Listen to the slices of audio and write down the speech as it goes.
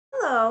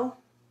Hello,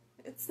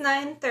 it's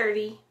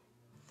 9:30,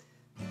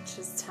 which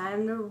is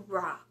time to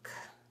rock.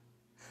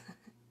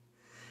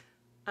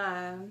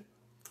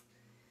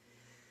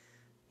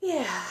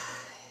 Yeah,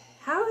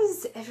 how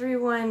is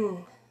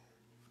everyone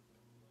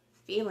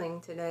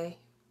feeling today?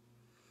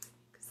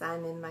 Because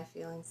I'm in my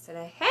feelings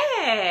today.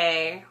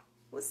 Hey,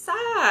 what's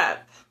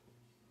up?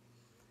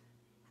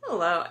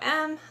 Hello,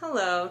 Em.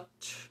 Hello,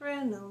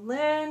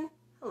 Trinalyn.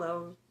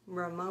 Hello,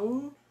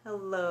 Ramon.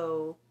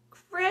 Hello,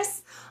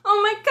 Chris.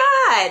 Oh my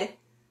God!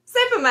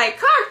 Sipping my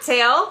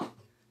cocktail.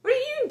 What are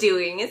you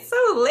doing? It's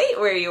so late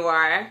where you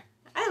are.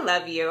 I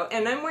love you,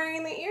 and I'm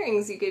wearing the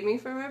earrings you gave me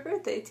for my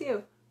birthday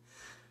too.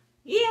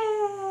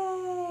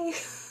 Yay!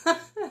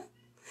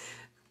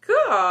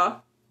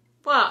 Cool.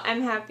 Well,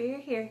 I'm happy you're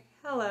here.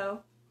 Hello.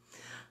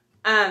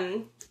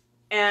 And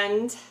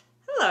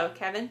hello,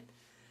 Kevin.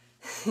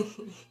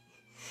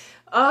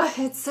 Oh,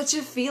 it's such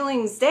a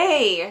feelings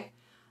day.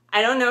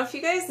 I don't know if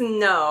you guys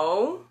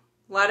know,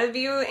 a lot of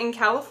you in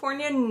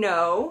California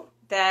know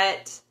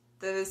that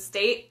the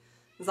state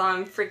is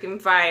on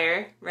freaking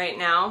fire right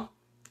now.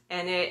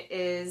 And it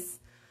is,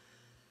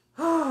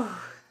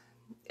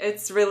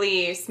 it's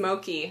really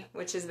smoky,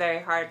 which is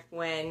very hard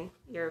when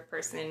you're a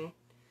person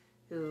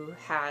who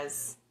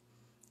has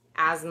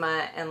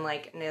asthma and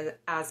like an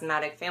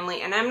asthmatic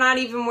family. And I'm not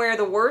even where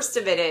the worst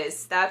of it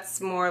is.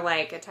 That's more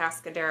like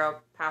Atascadero,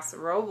 Paso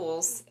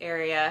Robles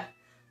area.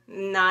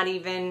 Not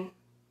even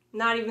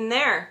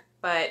there,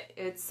 but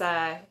it's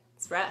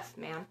rough,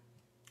 man.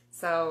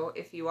 So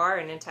if you are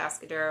in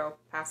Atascadero,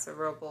 Paso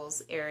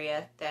Robles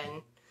area,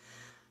 then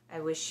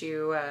I wish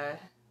you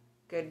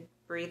good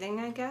breathing,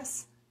 I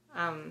guess.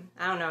 I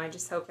don't know, I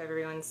just hope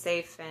everyone's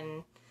safe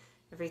and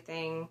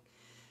everything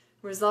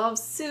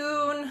resolves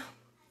soon.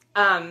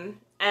 And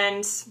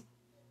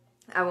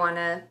I want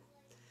to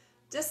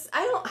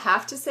I don't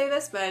have to say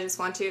this, but I just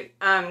want to.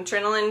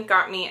 Trinalyn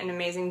got me an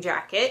amazing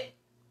jacket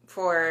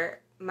for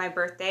my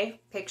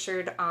birthday,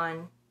 pictured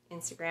on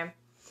Instagram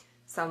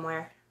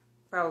somewhere.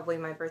 Probably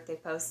my birthday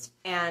post.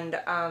 And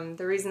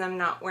the reason I'm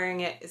not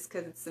wearing it is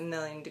because it's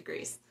 1,000,000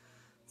 degrees.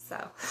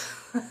 So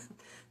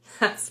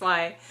that's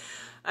why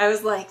I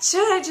was like,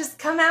 should I just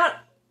come out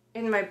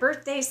in my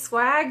birthday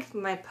swag,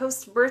 my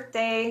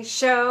post-birthday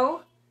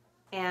show?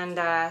 And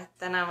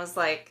then I was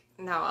like,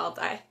 no, I'll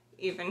die.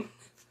 Even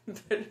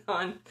put it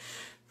on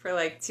for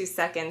like 2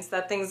 seconds.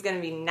 That thing's going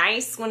to be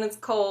nice when it's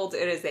cold.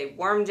 It is a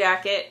warm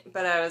jacket,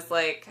 but I was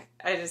like,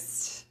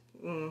 it's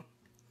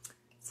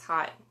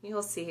hot.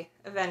 You'll see.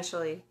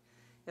 Eventually,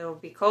 it'll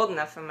be cold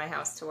enough in my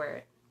house to wear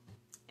it.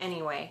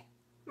 Anyway,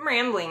 I'm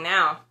rambling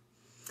now.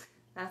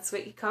 That's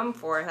what you come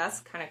for.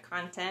 That's the kind of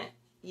content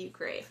you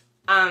crave.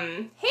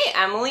 Hey,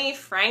 Emily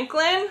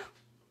Franklin.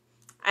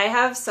 I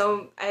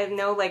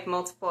know like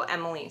multiple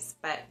Emilys,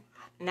 but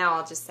now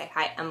I'll just say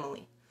hi,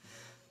 Emily.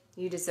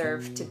 You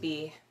deserve to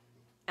be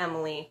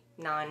Emily,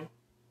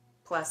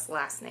 non-plus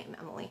last name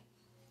Emily.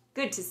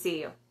 Good to see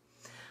you.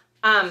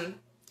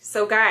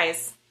 So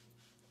guys,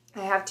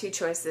 I have 2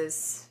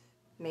 choices,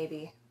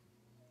 maybe,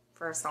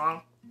 for a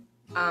song.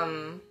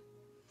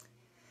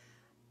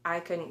 I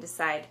couldn't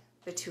decide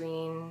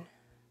between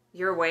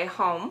Your Way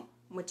Home,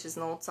 which is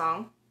an old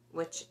song,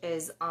 which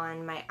is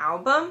on my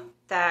album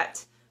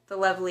that the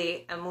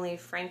lovely Emily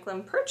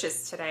Franklin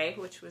purchased today,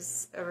 which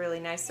was a really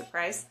nice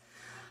surprise.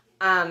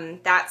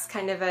 That's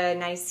kind of a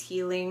nice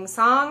healing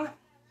song.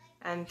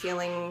 I'm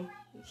feeling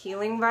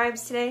healing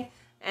vibes today.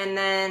 And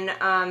then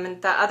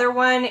the other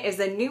one is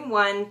a new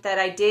one that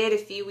I did a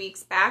few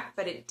weeks back,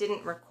 but it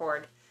didn't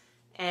record.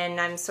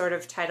 And I'm sort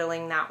of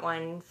titling that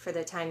one for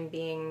the time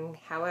being,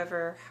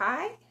 However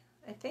High,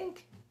 I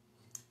think.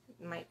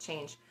 It might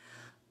change.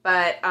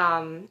 But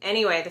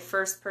anyway, the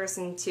first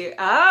person to...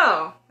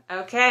 Oh,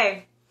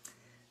 okay.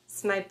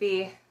 This might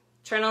be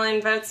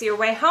Trinalyn votes Your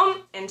Way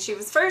Home, and she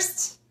was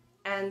first.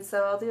 And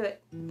so I'll do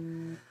it.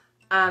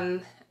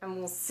 And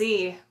we'll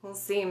see. We'll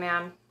see,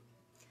 man.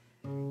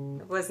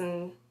 It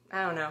wasn't,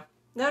 I don't know.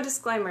 No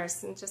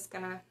disclaimers. I'm just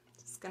gonna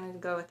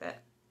go with it.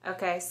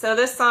 Okay, so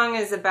this song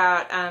is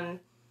about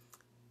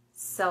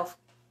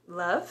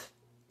self-love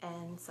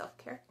and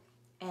self-care.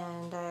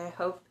 And I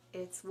hope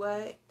it's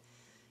what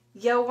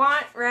you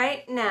want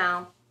right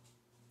now.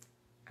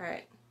 All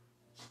right.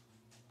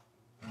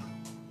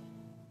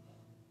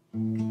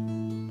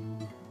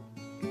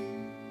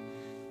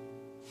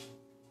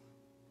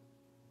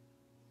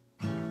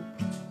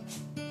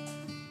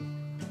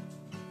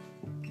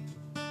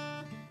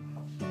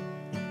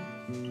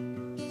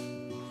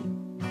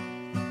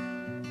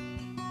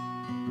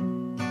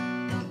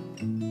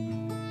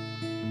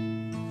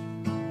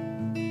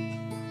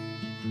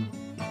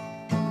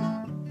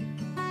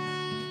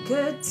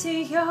 Good to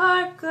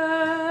your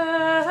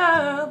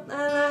girl, and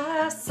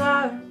I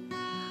saw her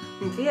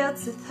in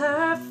fields with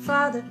her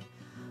father,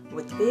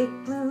 with big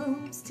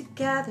blooms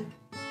together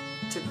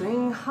to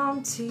bring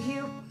home to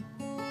you.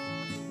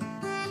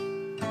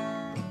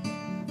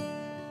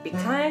 Be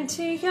kind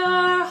to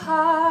your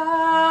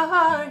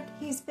heart,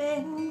 he's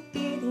been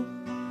beating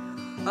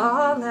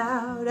all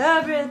out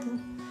of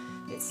rhythm.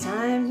 It's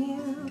time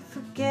you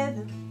forgive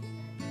him.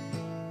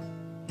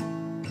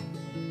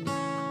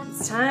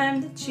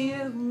 time that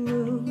you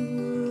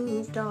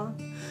moved on.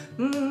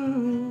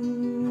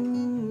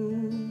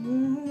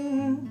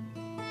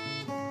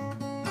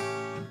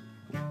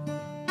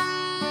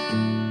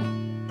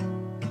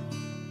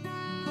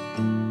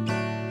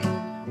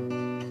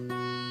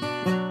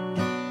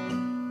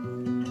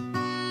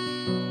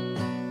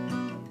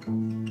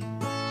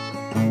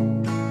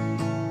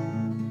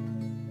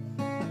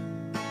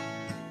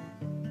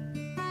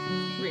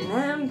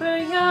 Remember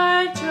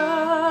your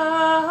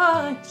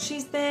joy,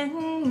 she's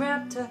been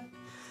wrapped up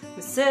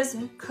with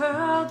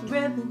scissor-curled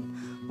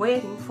ribbon,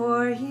 waiting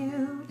for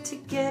you to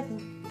give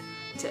in,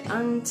 to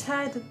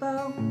untie the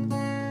bow.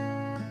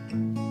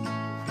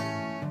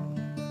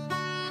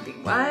 Be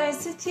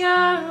wise with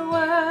your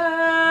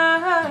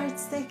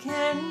words, they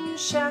can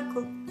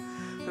shackle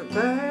or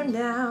burn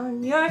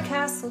down your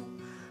castle,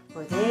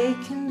 or they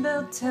can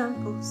build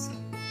temples.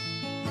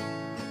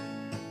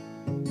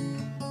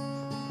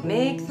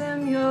 Make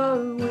them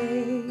your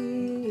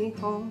way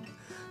home.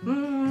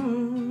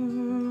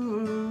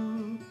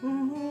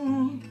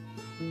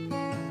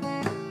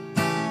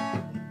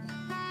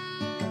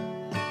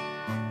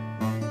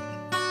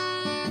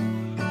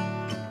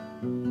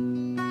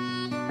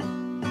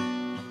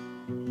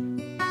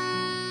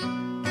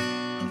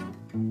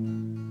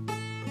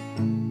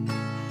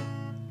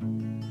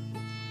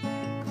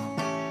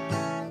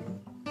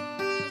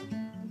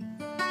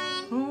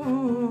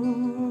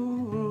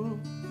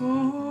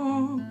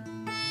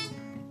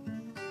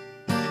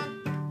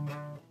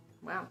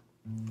 Wow,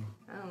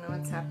 I don't know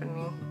what's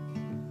happening.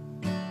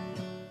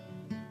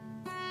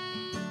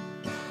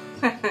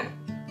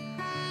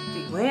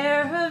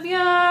 Beware of your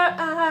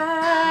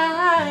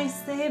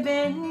eyes, they've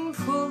been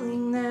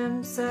fooling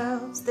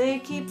themselves. They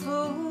keep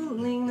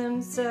fooling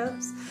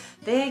themselves.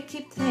 They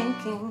keep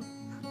thinking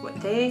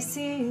what they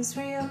see is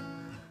real,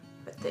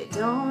 but they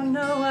don't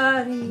know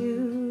what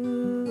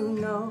you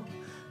know.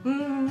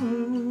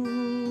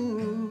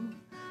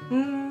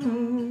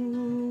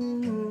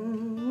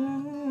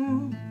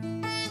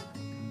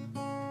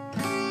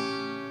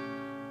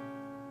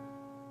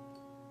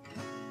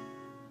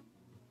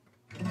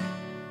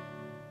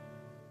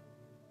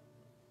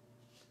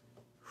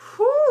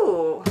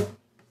 Whew.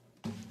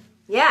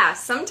 Yeah,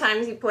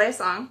 sometimes you play a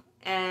song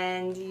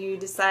and you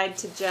decide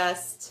to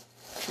just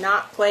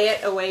not play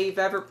it a way you've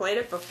ever played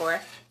it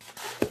before,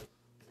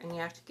 and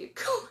you have to keep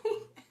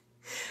going.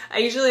 I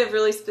usually have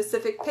really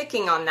specific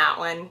picking on that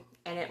one,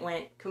 and it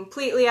went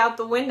completely out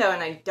the window,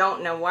 and I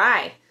don't know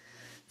why.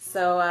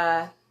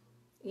 So,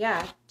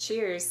 yeah,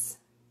 cheers,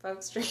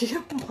 folks.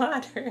 Drinking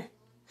water.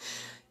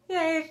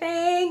 Yay,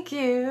 thank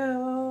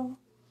you.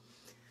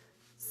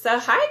 So,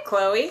 hi,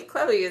 Chloe.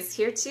 Chloe is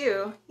here,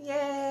 too.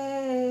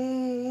 Yay.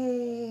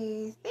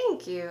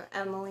 Thank you,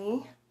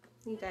 Emily.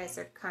 You guys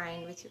are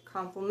kind with your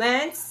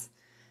compliments.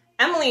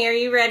 Emily, are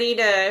you ready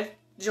to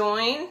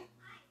join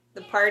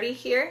the party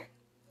here?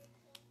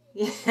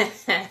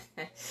 Yeah.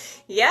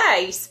 Yeah,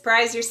 you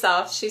surprise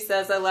yourself. She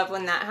says, I love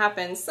when that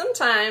happens.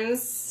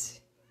 Sometimes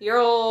your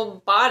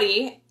old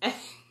body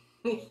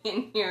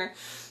and your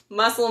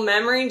muscle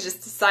memory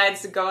just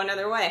decides to go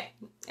another way.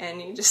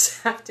 And you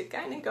just have to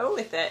kind of go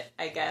with it,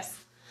 I guess.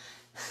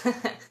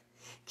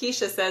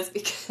 Keisha says,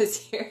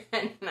 because you're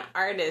an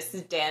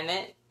artist, damn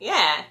it.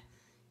 Yeah.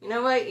 You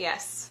know what?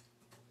 Yes.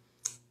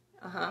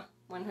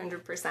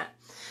 100%.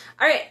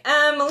 All right,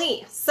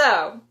 Emily.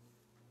 So,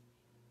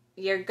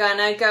 you're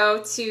gonna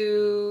go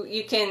to,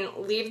 you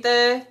can leave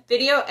the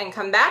video and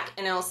come back,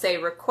 and it'll say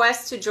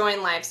request to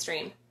join live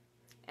stream.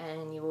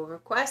 And you will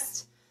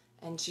request,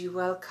 and you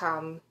will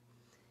come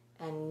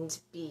and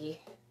be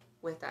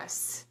with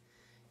us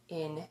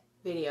in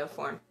video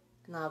form.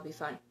 And that'll be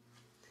fun.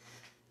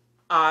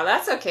 Aw,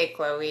 that's okay,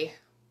 Chloe.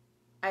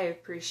 I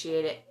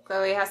appreciate it.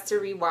 Chloe has to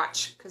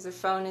rewatch because her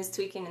phone is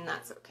tweaking, and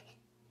that's okay.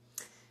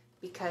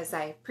 Because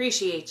I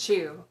appreciate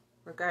you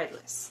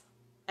regardless.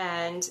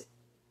 And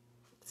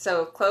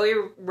so Chloe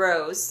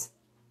Rose,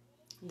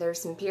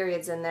 there's some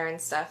periods in there and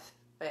stuff,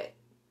 but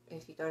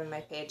if you go to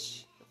my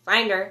page, you'll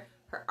find her.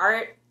 Her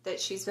art that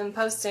she's been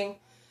posting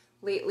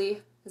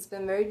lately has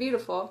been very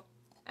beautiful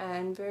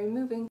and very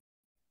moving.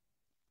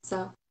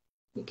 So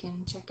you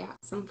can check out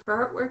some of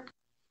her artwork.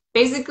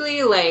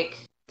 Basically, like,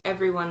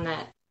 everyone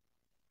that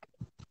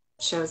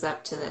shows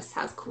up to this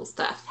has cool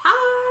stuff.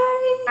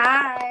 Hi!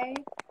 Hi!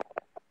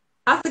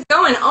 How's it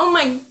going? Oh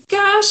my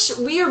gosh,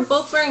 we are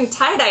both wearing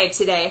tie-dye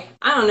today.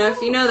 I don't know if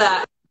you know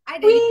that. I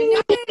didn't even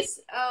know this.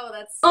 Oh,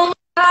 that's... Oh my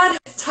god,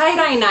 it's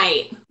tie-dye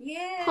night.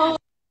 Yeah. Holy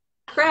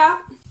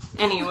crap.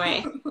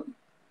 Anyway,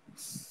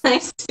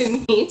 nice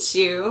to meet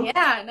you.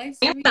 Yeah, nice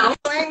to meet you. Anyone else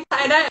wearing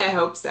tie-dye? I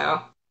hope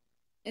so.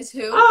 Is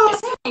who?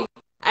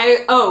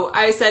 Oh,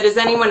 I said, is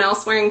anyone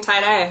else wearing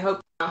tie-dye? I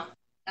hope so.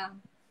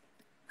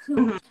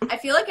 I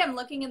feel like I'm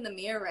looking in the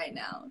mirror right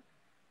now.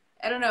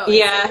 I don't know.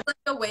 Yeah. It's like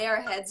the way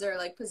our heads are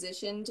like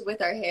positioned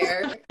with our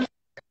hair.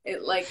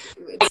 It like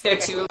It's there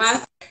two of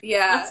us?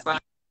 Yeah. That's fun.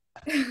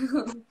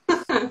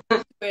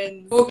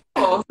 Twins. Well,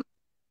 cool.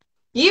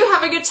 You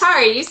have a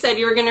guitar. You said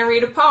you were going to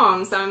read a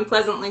poem, so I'm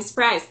pleasantly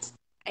surprised.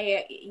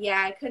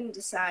 I couldn't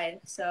decide,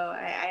 so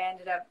I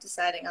ended up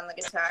deciding on the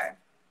guitar.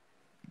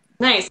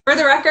 Nice. For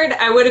the record,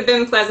 I would have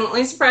been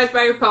pleasantly surprised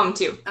by your poem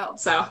too. Oh.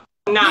 So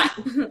not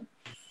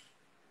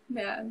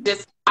Yeah.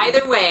 just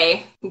either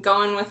way,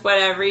 going with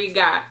whatever you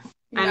got.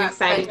 You're I'm not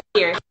excited to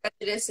hear.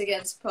 prejudice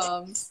against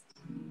poems.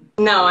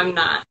 No, I'm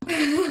not.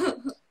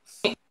 And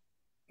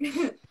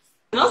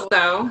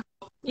also,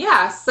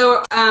 yeah,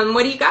 so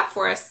what do you got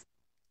for us?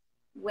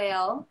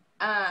 Well,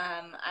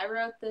 I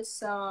wrote this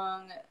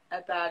song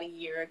about a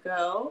year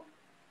ago.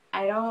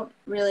 I don't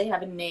really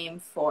have a name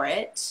for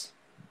it.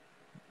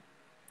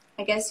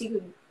 I guess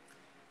you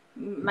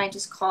might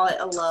just call it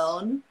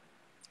Alone.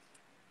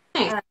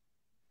 Nice.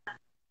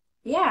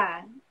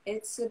 Yeah,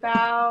 it's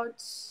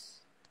about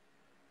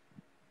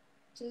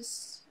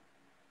just,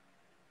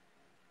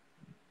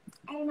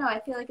 I don't know,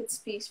 I feel like it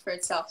speaks for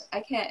itself.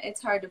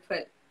 It's hard to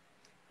put,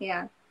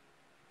 yeah.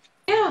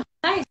 Yeah,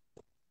 nice.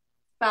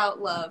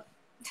 About love.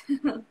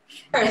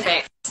 Perfect.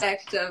 An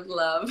aspect of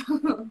love.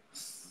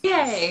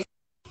 Yay.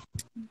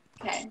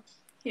 Okay,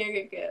 here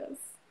it goes.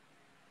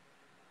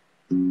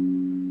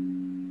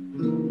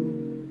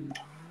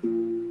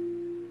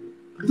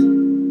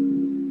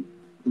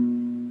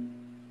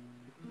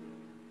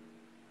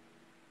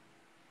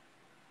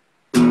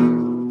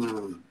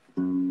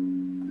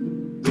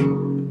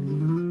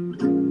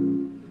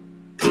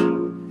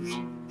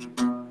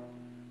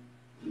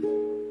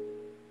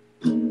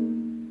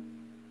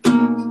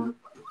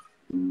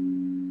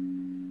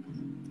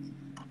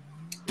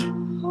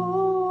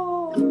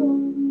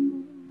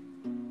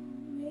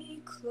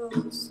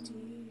 Close, dear.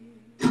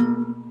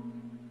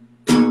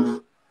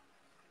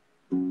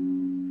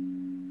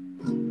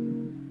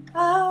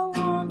 I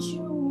want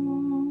your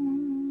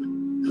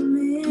warm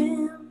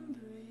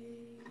embrace,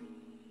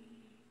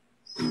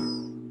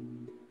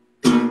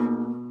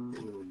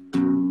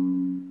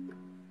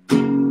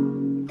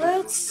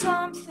 but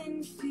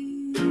something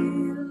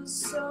feels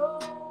so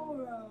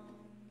wrong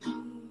here.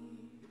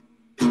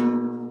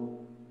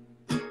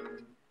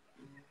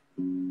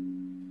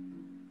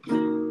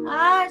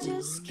 I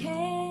just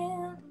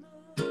can't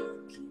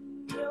look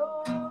in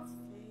your face.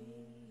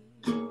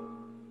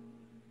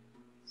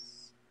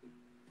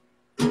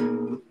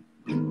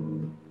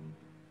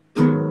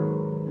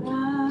 I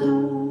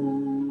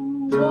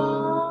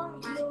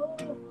want your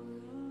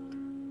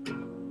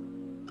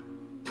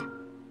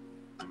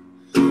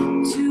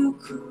love to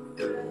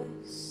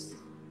caress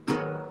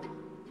my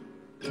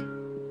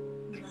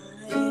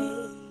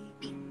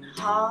aching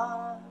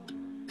heart.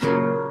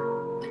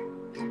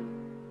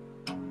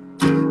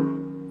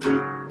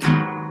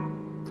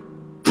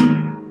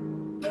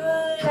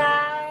 But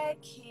I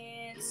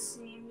can't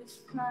seem to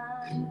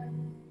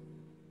find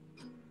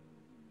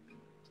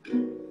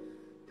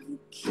the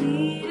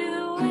key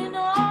to an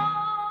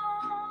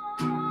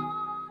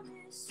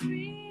honest,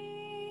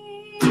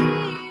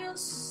 real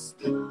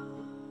start.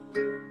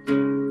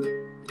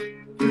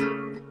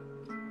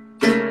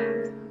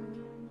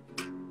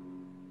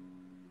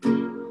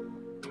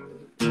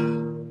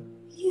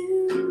 You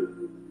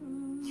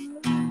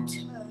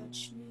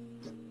touch me.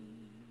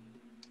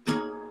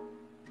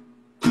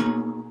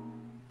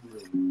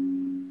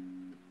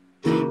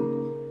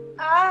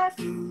 I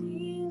feel it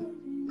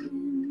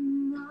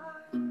in my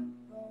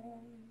bones.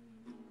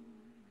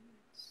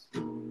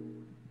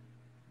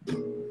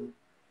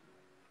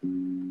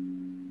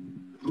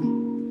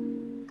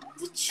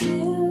 The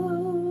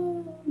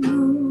chill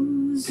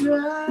moves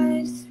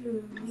right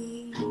through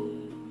me,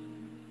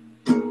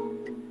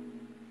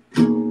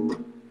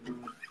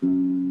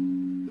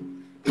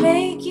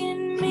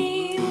 making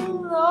me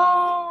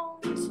long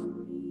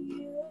to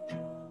be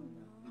alone.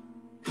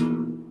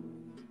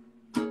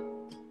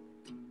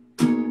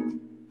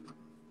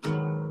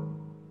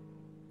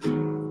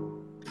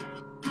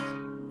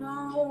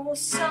 No,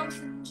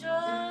 something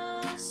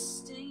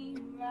just ain't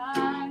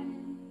right.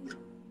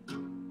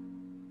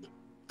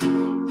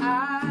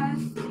 I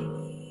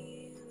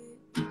feel it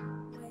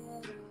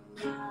when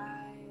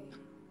I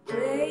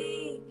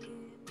wake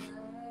at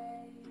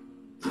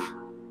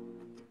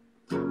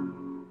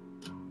night.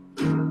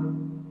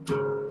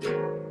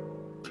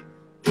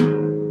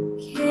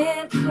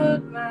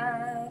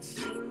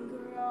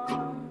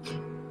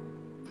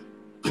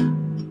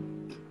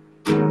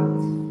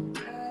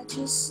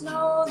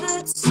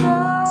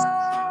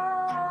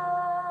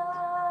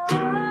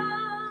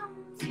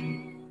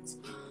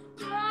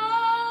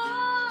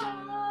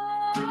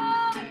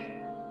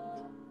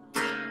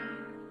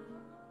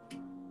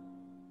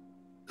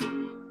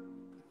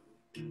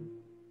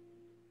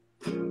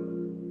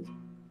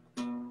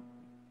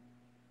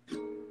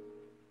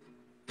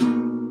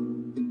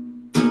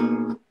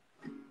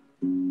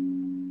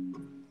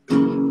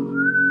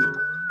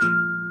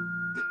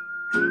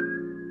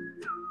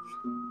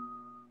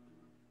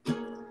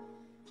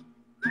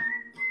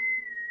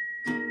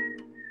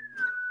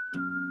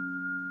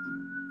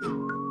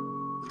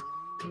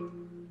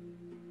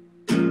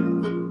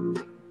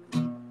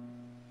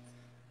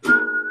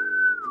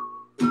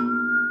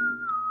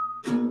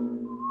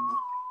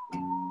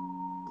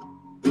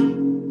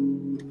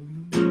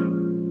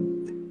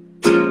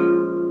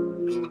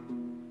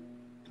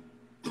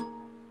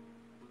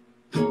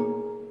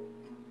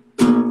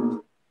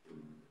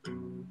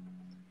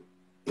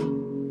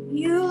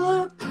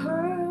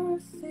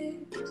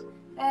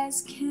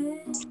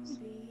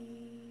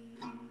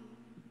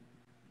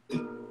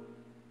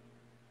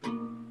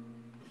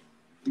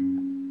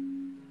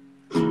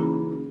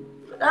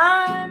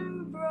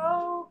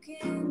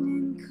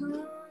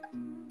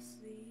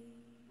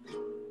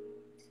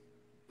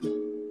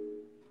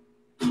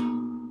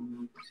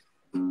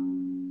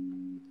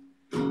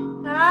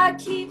 I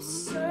keep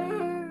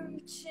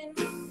searching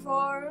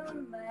for a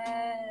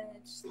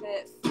match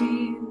that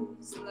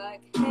feels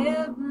like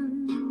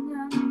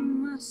heaven. I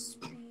must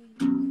be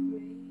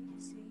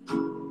crazy.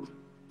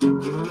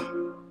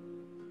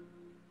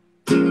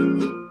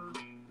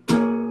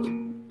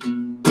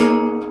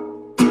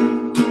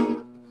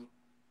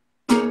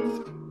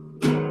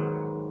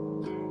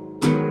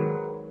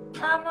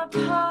 I'm a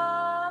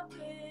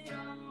puppet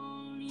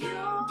on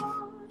your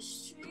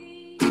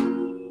street.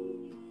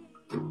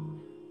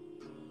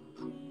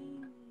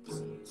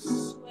 You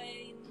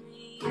sway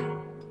me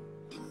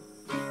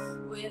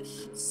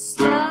with the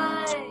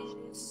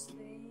slightest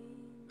thing.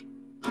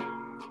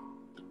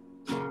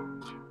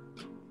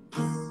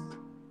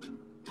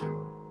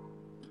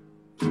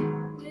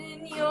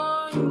 When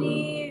you're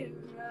near,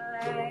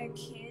 I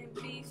can't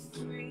be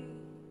free.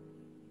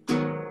 But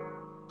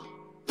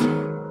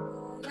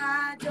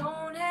I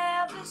don't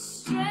have the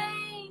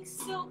strength,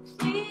 so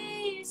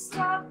please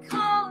stop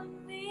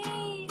calling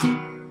me.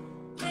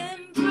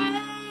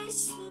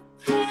 Embrace the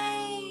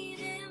pain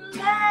and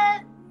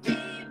let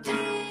me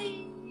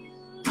be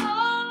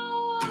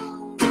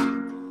alone.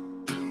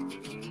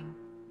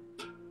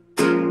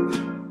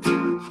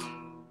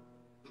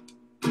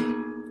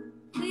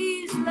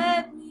 Please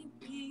let me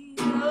be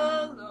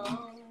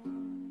alone.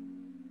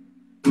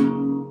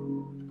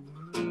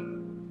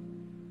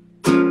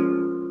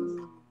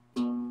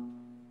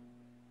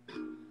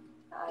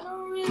 I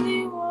don't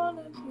really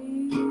want to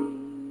be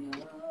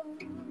alone.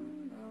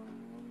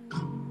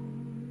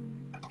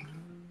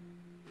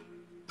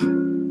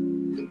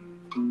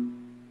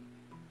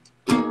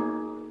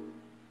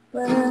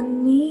 But I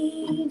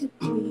need to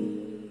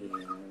be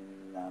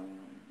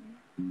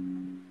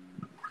alone.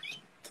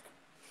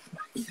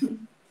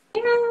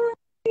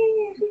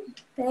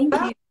 Thank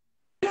you.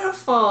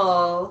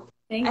 Beautiful.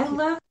 Thank I you.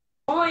 love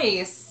your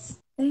voice.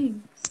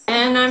 Thanks.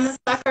 And I'm a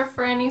sucker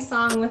for any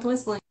song with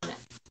whistling in it.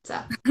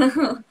 So.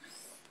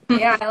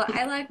 Yeah,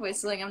 I like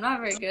whistling. I'm not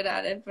very good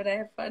at it, but I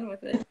have fun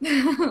with it.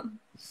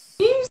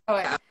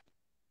 Oh,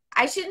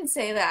 I shouldn't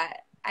say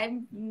that.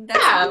 That's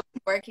what I'm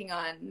working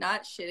on,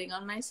 not shitting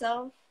on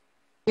myself.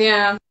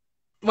 Yeah.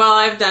 Well,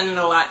 I've done it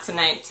a lot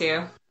tonight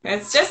too.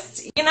 It's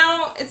just,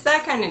 it's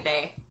that kind of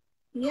day.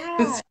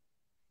 Yeah.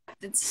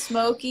 It's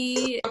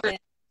smoky and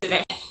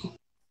Today.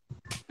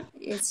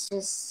 it's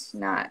just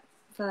not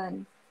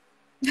fun.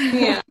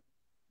 Yeah.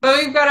 But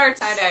we've got our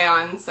tie-dye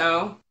on,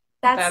 so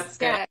that's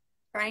good. Yeah,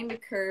 trying to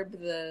curb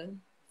the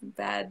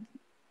bad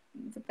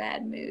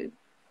mood.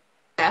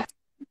 Yeah.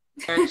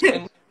 Where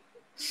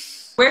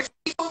can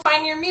people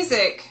find your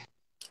music?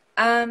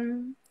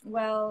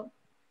 Well,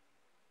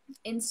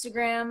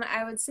 Instagram,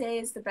 I would say,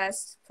 is the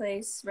best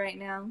place right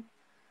now.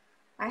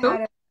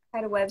 I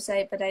had a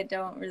website, but I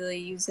don't really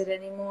use it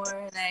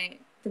anymore. And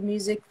the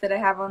music that I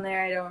have on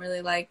there, I don't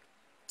really like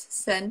to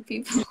send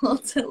people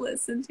to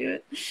listen to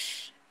it.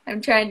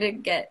 I'm trying to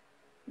get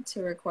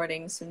to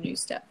recording some new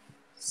stuff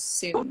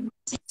soon.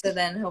 So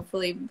then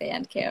hopefully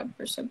Bandcamp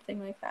or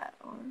something like that.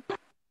 Or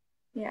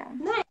yeah.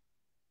 Nice.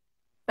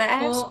 But I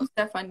have some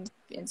stuff on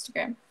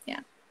Instagram. Yeah.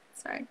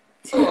 Sorry.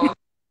 Cool.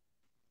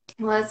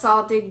 Let's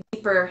all dig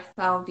deeper.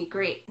 That'll be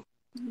great.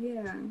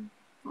 Yeah.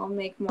 I'll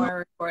make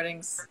more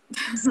recordings.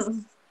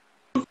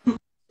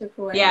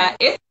 Yeah,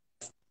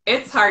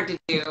 it's hard to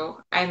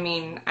do. I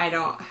mean, I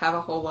don't have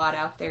a whole lot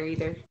out there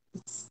either.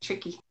 It's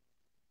tricky.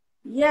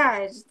 Yeah,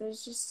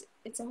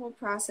 it's a whole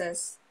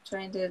process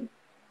trying to.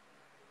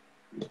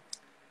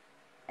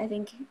 I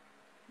think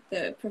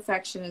the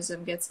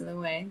perfectionism gets in the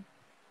way,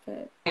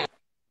 but yeah.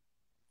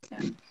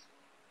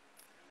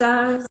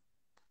 So,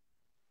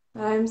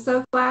 I'm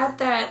so glad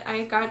that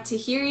I got to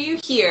hear you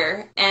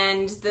here,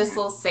 and this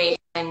will save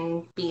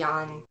and be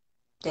on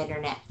the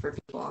internet for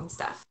people and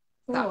stuff.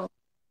 Cool. So,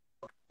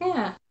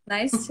 yeah.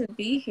 Nice to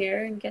be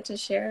here and get to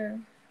share.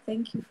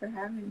 Thank you for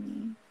having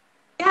me.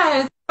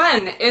 Yeah, it's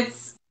fun.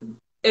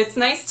 It's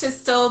nice to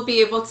still be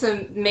able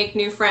to make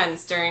new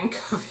friends during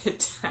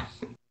COVID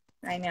time.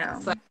 I know.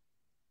 So,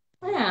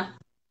 yeah.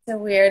 It's a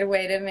weird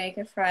way to make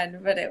a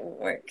friend, but it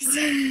works.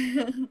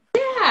 Yeah,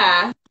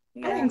 I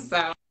think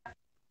so.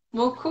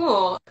 Well,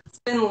 cool. It's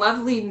been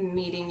lovely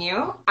meeting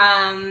you.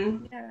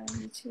 Yeah,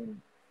 me too.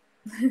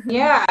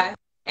 Yeah,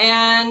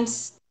 and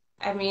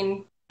I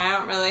mean, I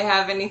don't really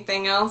have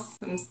anything else.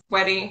 I'm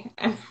sweaty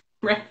and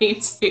ready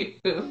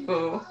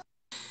to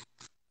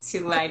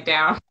lie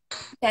down.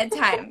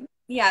 Bedtime.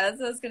 Yeah, that's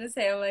what I was gonna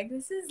say. I'm like,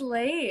 this is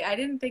late. I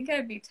didn't think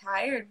I'd be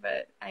tired,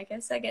 but I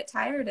guess I get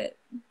tired at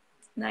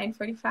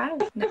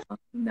 9:45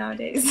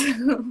 nowadays.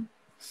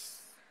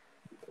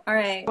 All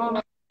right.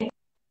 Well,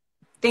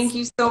 thank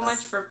you so much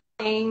for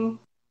playing.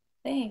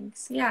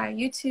 Thanks. Yeah,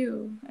 you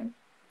too. It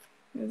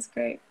was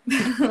great.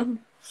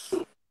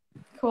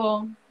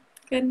 Cool.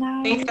 Good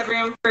night. Thanks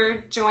everyone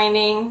for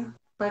joining.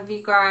 Love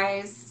you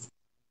guys.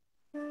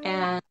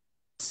 And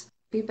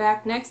be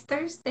back next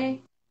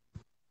Thursday.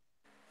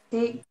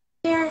 Take